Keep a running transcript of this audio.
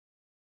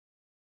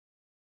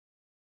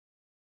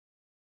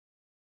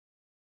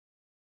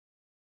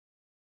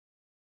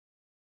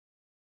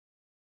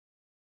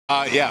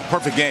Yeah,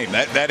 perfect game.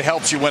 That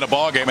helps you win a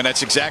ball game, and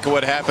that's exactly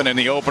what happened in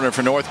the opener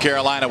for North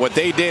Carolina. What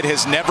they did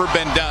has never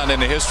been done in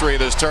the history of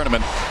this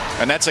tournament,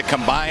 and that's a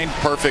combined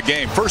perfect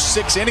game. First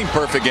 6-inning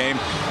perfect game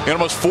in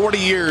almost 40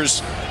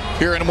 years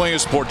here in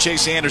Williamsport.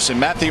 Chase Anderson,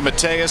 Matthew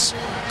Mateus,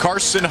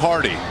 Carson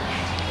Hardee.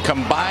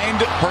 Combined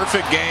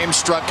perfect game,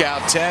 struck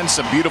out 10.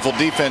 Some beautiful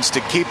defense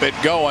to keep it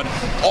going.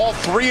 All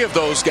three of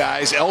those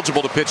guys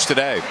eligible to pitch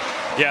today.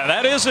 Yeah,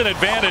 that is an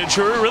advantage.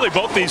 Really,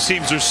 both these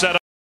teams are set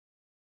up.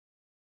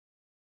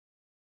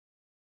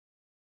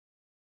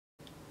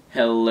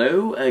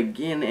 Hello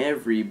again,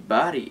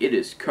 everybody. It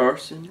is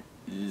Carson,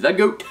 the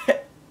GOAT,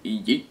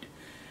 yeet.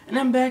 And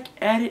I'm back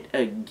at it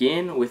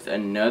again with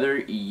another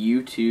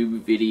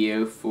YouTube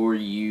video for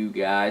you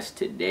guys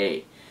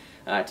today.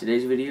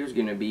 Today's video is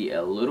going to be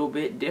a little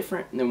bit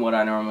different than what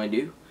I normally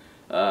do.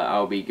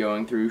 I'll be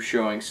going through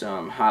showing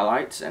some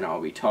highlights, and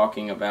I'll be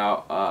talking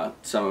about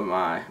some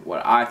of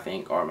what I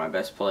think are my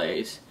best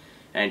plays,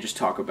 and just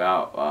talk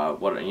about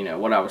what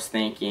I was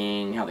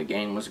thinking, how the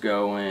game was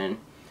going,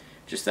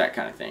 just that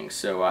kind of thing.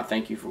 So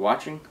thank you for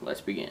watching.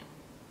 Let's begin.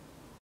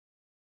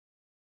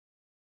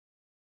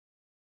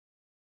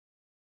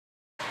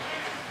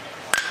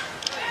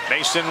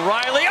 Mason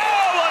Riley.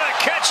 Oh, what a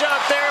catch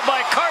out there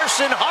by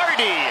Carson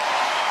Hardee.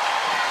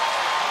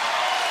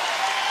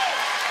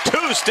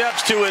 2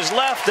 steps to his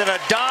left and a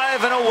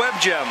dive and a web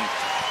gem.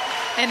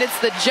 And it's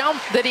the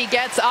jump that he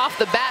gets off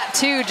the bat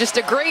too. Just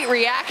a great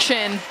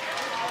reaction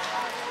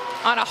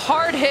on a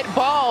hard hit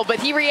ball, but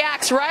he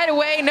reacts right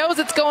away, knows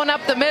it's going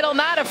up the middle,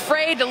 not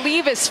afraid to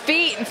leave his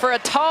feet, and for a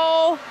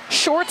tall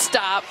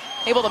shortstop,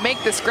 able to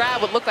make this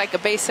grab would look like a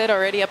base hit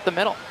already up the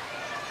middle.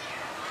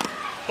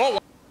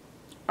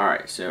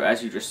 Alright, so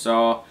as you just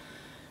saw,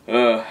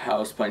 I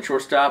was playing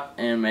shortstop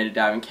and made a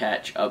diving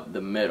catch up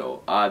the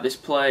middle. This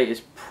play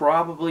is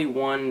probably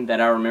one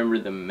that I remember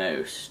the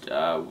most.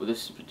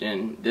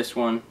 This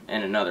one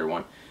and another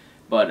one.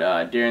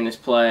 But during this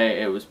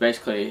play, it was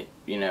basically,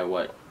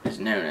 what is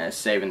known as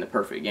saving the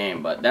perfect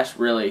game. But that's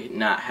really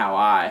not how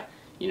I,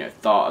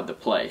 thought of the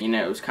play.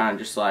 It was kind of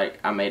just like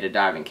I made a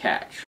diving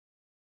catch.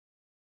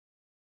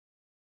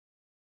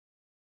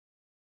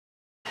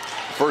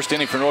 First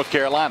inning for North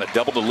Carolina,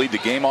 double to lead the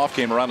game off,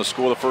 came around to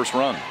score the first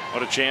run.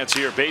 What a chance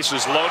here.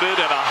 Bases loaded and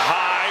a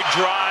high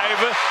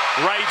drive.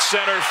 Right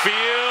center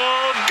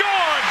field.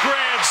 Gone!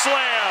 Grand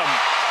slam!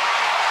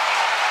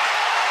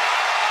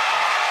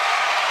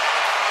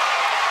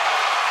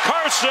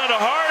 Carson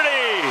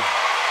Hardee!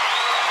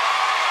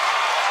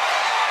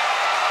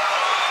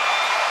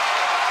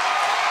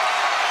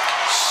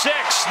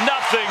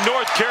 6-0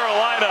 North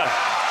Carolina.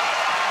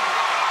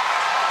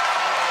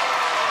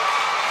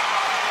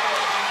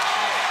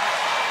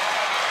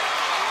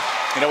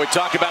 We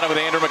talked about it with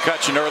Andrew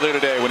McCutcheon earlier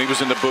today when he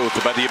was in the booth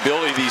about the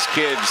ability of these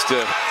kids to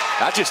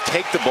not just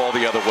take the ball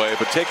the other way,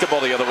 but take the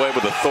ball the other way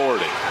with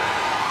authority.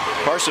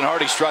 Carson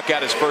Hardee struck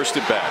out his first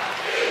at bat.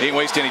 He didn't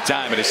waste any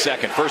time in his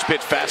second. First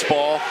pitch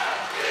fastball.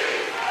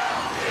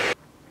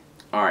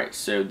 Alright,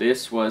 so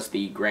this was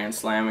the grand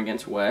slam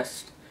against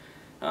West.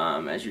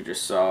 As you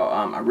just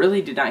saw, I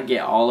really did not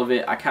get all of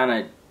it. I kind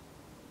of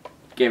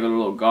gave it a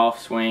little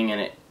golf swing,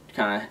 and it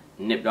kind of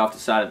nipped off the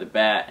side of the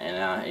bat,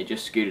 and it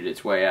just scooted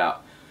its way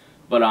out.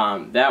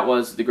 But that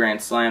was the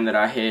grand slam that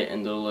I hit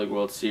in the Little League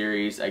World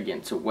Series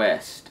against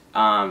West.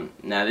 Now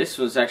this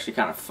was actually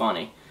kind of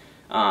funny.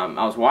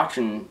 I was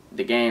watching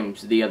the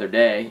games the other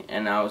day,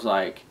 and I was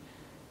like,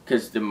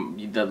 because the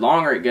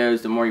longer it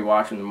goes, the more you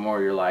watch them, the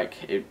more you're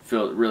like, it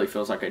really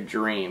feels like a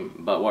dream.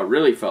 But what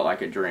really felt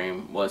like a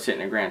dream was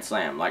hitting a grand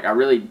slam. Like, I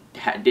really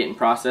didn't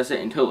process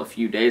it until a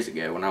few days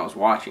ago when I was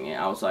watching it.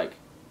 I was like,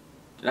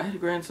 did I hit a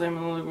grand slam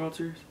in the Little League World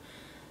Series?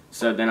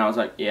 So then I was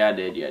like, yeah, I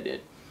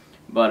did.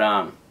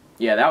 But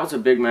yeah, that was a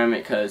big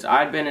moment because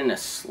I'd been in a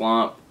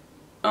slump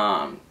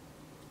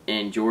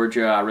in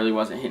Georgia. I really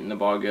wasn't hitting the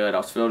ball good. I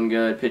was fielding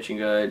good, pitching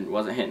good,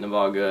 wasn't hitting the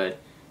ball good.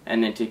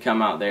 And then to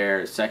come out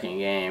there second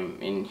game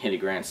and hit a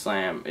grand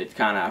slam, it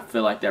kind of, I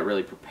feel like that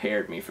really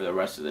prepared me for the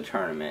rest of the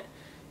tournament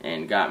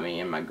and got me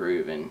in my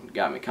groove and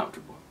got me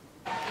comfortable.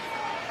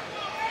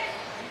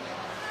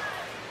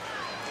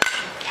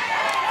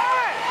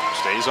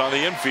 Stays on the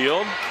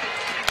infield.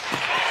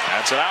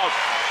 That's it out.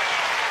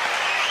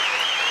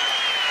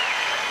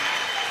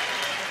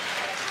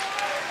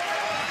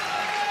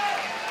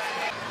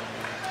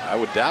 I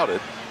would doubt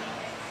it.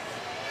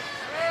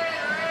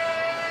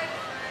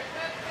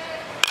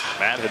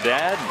 Matt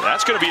Haddad,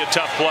 that's going to be a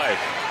tough play.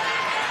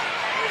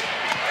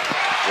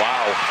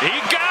 Wow. He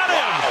got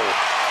him! Wow.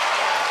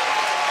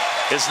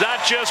 It's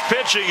not just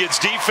pitching, it's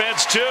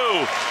defense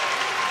too.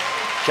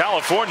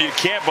 California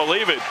can't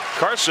believe it.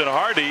 Carson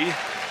Hardee,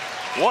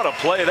 what a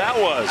play that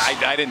was.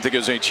 I didn't think there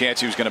was any chance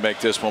he was going to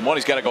make this one. One,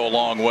 he's got to go a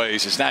long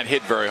ways. It's not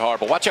hit very hard,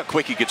 but watch how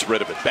quick he gets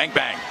rid of it. Bang,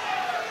 bang.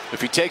 If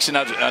he takes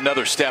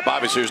another step,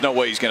 obviously there's no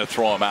way he's going to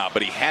throw him out,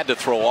 but he had to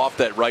throw off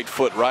that right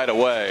foot right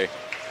away.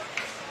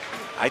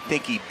 I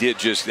think he did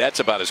that's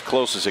about as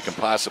close as it can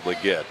possibly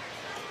get.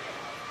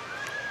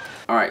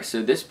 Alright,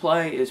 so this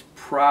play is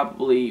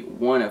probably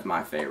one of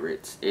my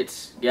favorites.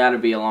 It's got to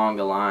be along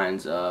the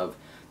lines of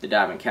the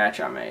diving catch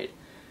I made.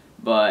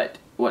 But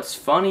what's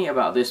funny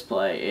about this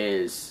play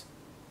is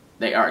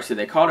they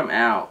called him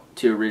out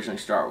to originally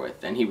start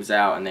with, and he was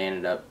out, and they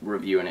ended up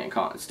reviewing it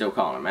and still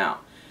calling him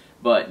out.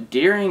 But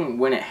during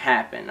when it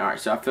happened,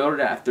 so I fielded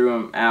it, I threw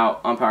him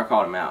out, umpire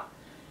called him out.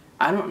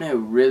 I don't know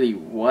really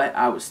what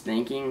I was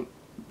thinking,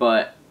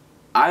 but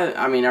I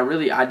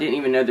didn't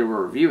even know they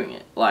were reviewing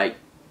it. Like,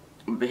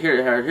 but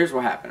here's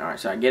what happened.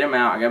 So I get him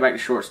out, I go back to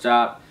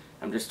shortstop.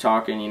 I'm just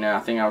talking, I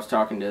think I was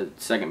talking to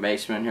the second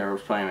baseman who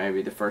was playing,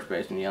 maybe the first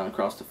baseman, yelling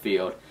across the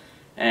field.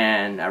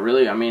 And I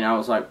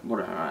was like,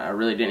 I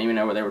really didn't even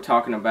know what they were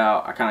talking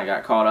about. I kind of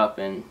got caught up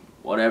in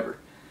whatever.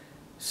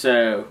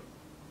 So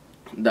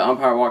the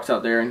umpire walks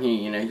out there and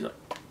he's like,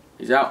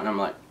 he's out, and I'm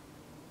like,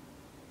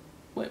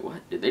 wait,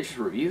 what? Did they just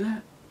review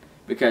that?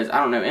 Because I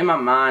don't know, in my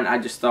mind I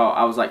just thought,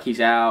 I was like, he's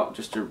out,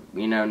 just to,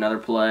 another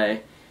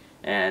play.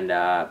 And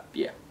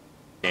yeah.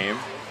 Game.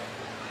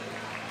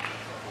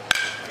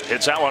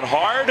 Hits that one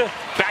hard.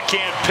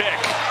 Backhand pick.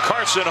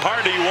 Carson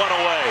Hardee one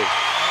away.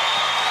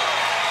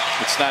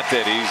 It's not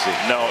that easy.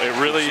 No, it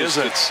really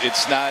isn't.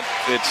 It's not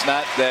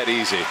that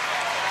easy.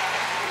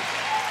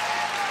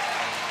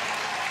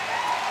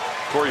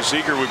 Corey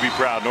Seager would be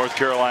proud. North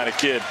Carolina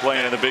kid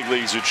playing in the big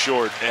leagues at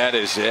short. That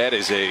is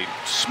a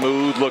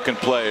smooth looking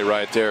play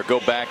right there. Go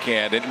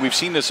backhand, and we've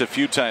seen this a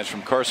few times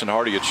from Carson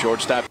Hardee at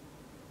shortstop.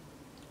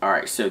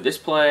 Alright, so this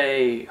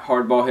play,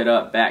 hard ball hit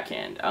up,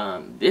 backhand.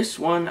 This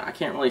one, I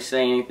can't really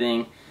say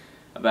anything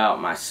about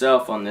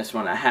myself on this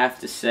one. I have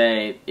to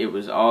say it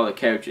was all the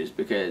coaches,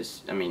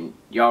 because,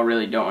 y'all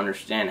really don't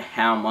understand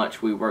how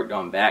much we worked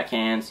on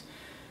backhands.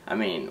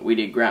 We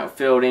did ground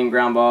fielding,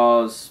 ground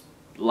balls,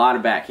 a lot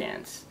of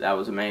backhands. That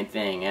was the main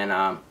thing.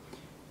 And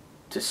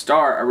to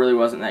start, I really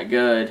wasn't that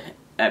good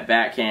at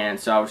backhand,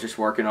 so I was just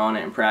working on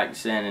it and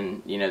practicing,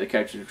 and, the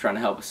coaches were trying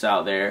to help us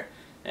out there,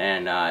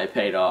 and it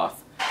paid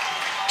off.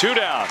 2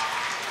 down.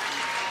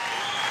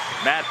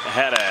 Matt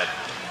Haddad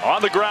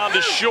on the ground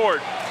to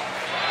short.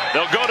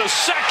 They'll go to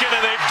second,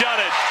 and they've done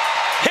it.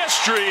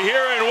 History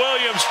here in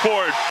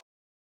Williamsport.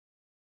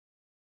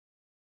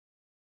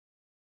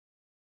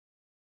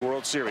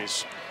 World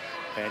Series,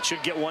 and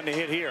should get one to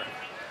hit here.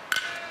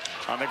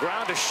 On the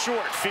ground to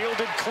short,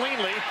 fielded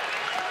cleanly.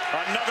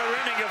 Another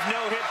inning of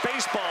no-hit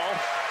baseball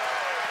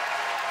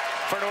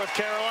for North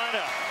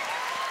Carolina.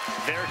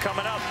 They're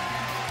coming up.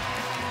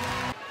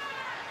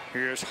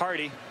 Here's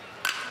Hardee.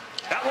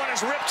 That one is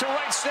ripped to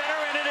right center,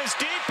 and it is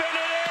deep, and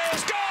it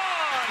is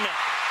gone!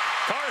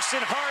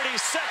 Carson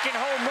Hardee's second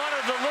home run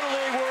of the Little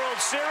League World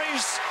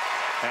Series,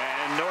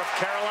 and North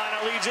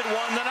Carolina leads it 1-0.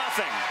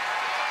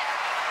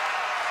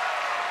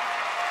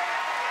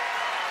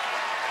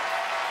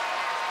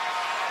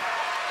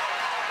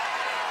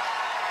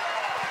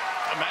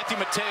 Matthew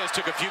Mateus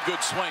took a few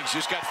good swings,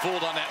 just got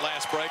fooled on that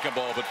last breaking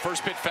ball. But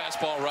first pitch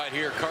fastball right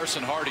here.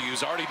 Carson Hardee,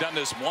 who's already done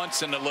this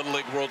once in the Little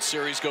League World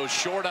Series, goes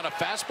short on a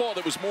fastball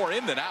that was more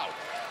in than out.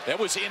 That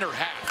was inner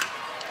half.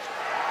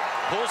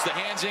 Pulls the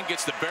hands in,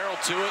 gets the barrel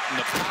to it, and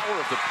the power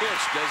of the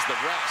pitch does the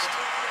rest.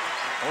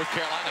 North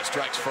Carolina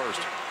strikes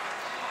first.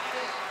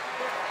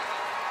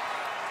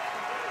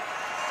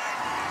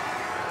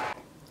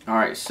 All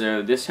right,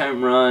 so this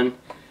home run,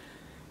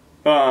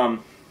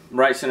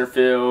 right center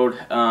field,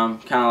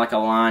 kind of like a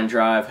line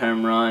drive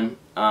home run.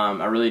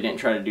 I really didn't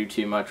try to do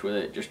too much with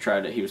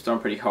it. He was throwing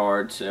pretty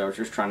hard, so I was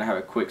just trying to have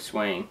a quick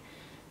swing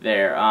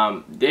there.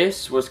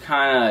 This was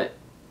kind of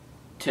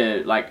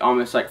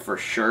almost like for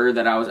sure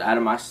that I was out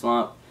of my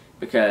slump,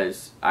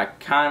 because I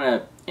kind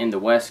of, in the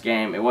West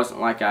game, it wasn't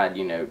like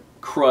I'd,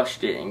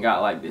 crushed it and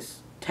got like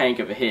this tank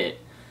of a hit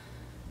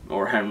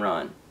or home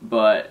run.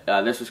 But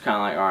this was kind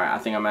of like, all right, I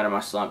think I'm out of my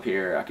slump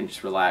here. I can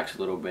just relax a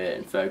little bit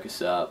and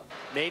focus up.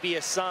 Maybe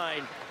a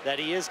sign that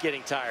he is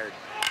getting tired.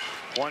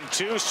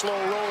 1-2,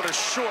 slow roll to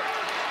short.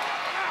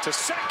 To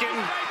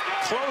second,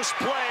 close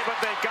play, but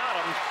they got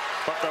him.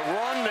 But the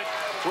run that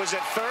was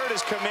at third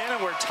has come in,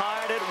 and we're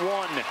tied at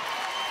 1.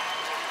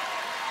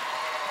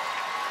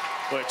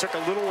 Well, it took a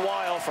little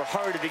while for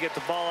Hardee to get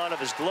the ball out of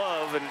his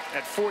glove, and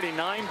at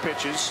 49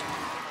 pitches,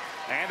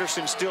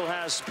 Anderson still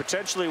has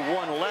potentially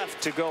one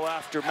left to go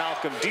after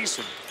Malcolm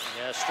Deason.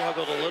 Yeah,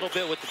 struggled a little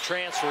bit with the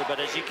transfer, but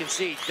as you can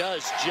see,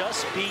 does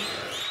just beat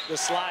the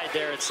slide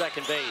there at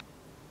second base.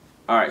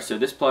 All right, so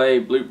this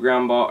play, bloop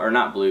ground ball, or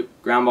not bloop,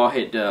 ground ball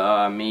hit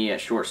to me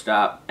at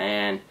shortstop,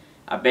 and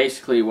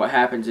basically what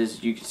happens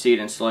is, you can see it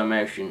in slow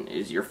motion,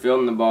 is you're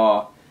fielding the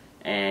ball,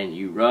 and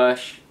you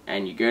rush,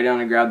 and you go down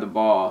to grab the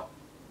ball,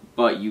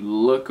 but you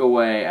look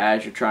away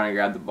as you're trying to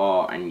grab the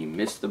ball, and you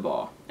miss the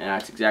ball. And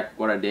that's exactly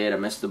what I did. I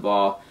missed the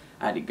ball.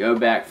 I had to go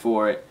back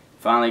for it.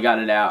 Finally got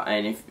it out.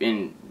 And if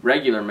in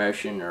regular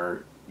motion,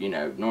 or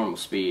normal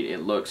speed, it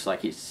looks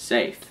like he's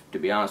safe, to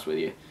be honest with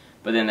you.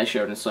 But then they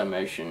showed in slow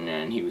motion,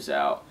 and he was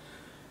out.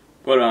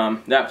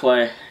 But that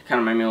play kind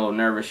of made me a little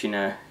nervous,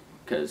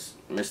 because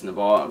missing the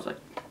ball. I was like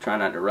trying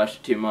not to rush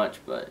it too much,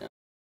 but.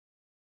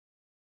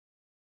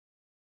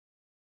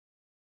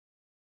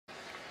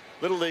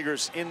 Little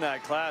leaguers in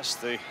that class,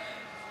 the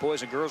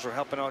boys and girls are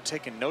helping out,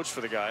 taking notes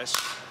for the guys.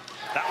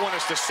 That one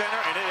is to center,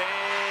 and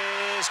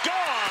it is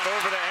gone. down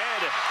over the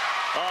head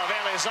of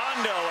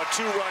Elizondo. A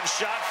 2-run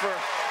shot for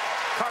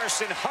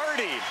Carson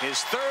Hardee,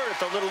 his third at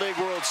the Little League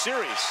World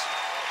Series.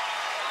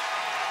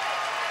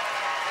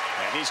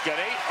 And he's got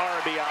 8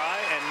 RBI,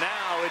 and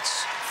now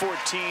it's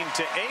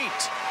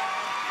 14-8.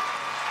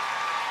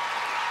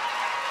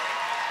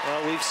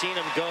 Well, we've seen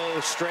him go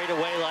straight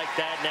away like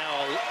that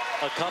now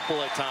a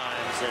couple of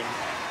times, and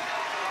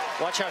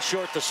watch how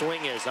short the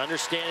swing is.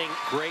 Understanding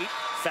great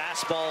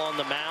fastball on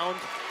the mound.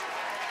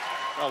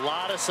 A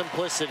lot of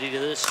simplicity to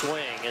this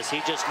swing as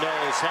he just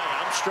knows, hey,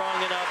 I'm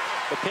strong enough.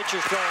 The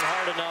pitcher's throwing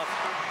hard enough.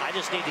 I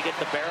just need to get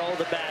the barrel of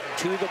the bat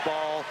to the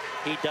ball.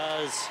 He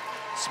does.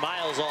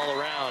 Smiles all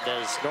around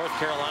as North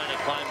Carolina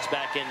climbs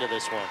back into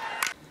this one.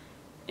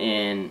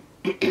 In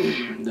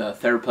the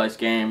third place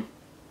game,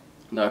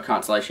 the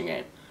consolation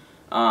game,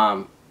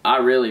 I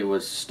really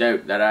was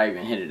stoked that I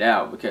even hit it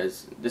out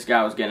because this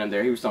guy was getting up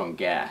there. He was throwing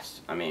gas.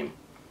 I mean,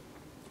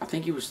 I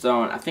think he was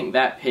throwing, I think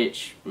that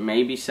pitch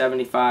maybe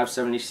 75,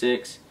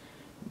 76,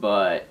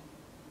 but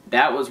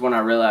that was when I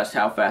realized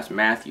how fast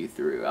Matthew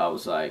threw. I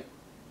was like,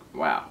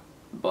 wow.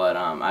 But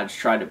I just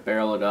tried to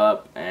barrel it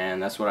up,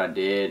 and that's what I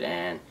did.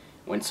 And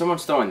when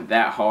someone's throwing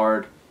that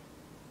hard,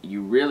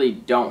 you really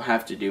don't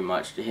have to do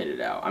much to hit it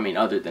out. I mean,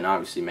 other than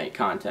obviously make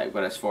contact,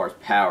 but as far as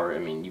power, I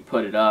mean, you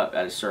put it up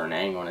at a certain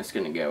angle and it's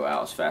going to go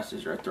out as fast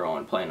as you're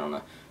throwing, playing on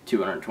a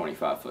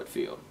 225-foot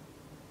field.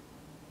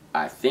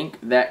 I think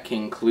that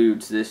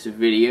concludes this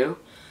video.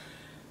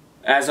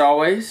 As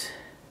always,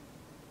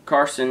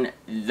 Carson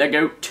the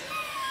GOAT.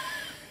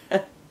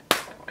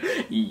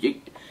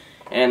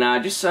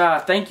 And just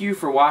thank you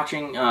for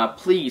watching.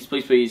 Please,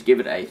 please, please give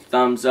it a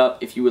thumbs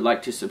up. If you would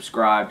like to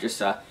subscribe,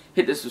 just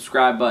hit the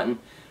subscribe button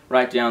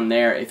right down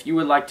there. If you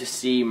would like to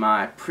see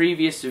my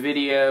previous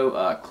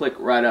video, click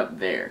right up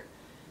there.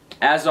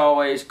 As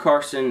always,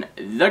 Carson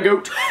the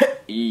GOAT,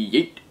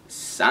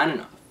 signing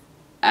off.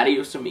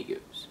 Adios, amigo.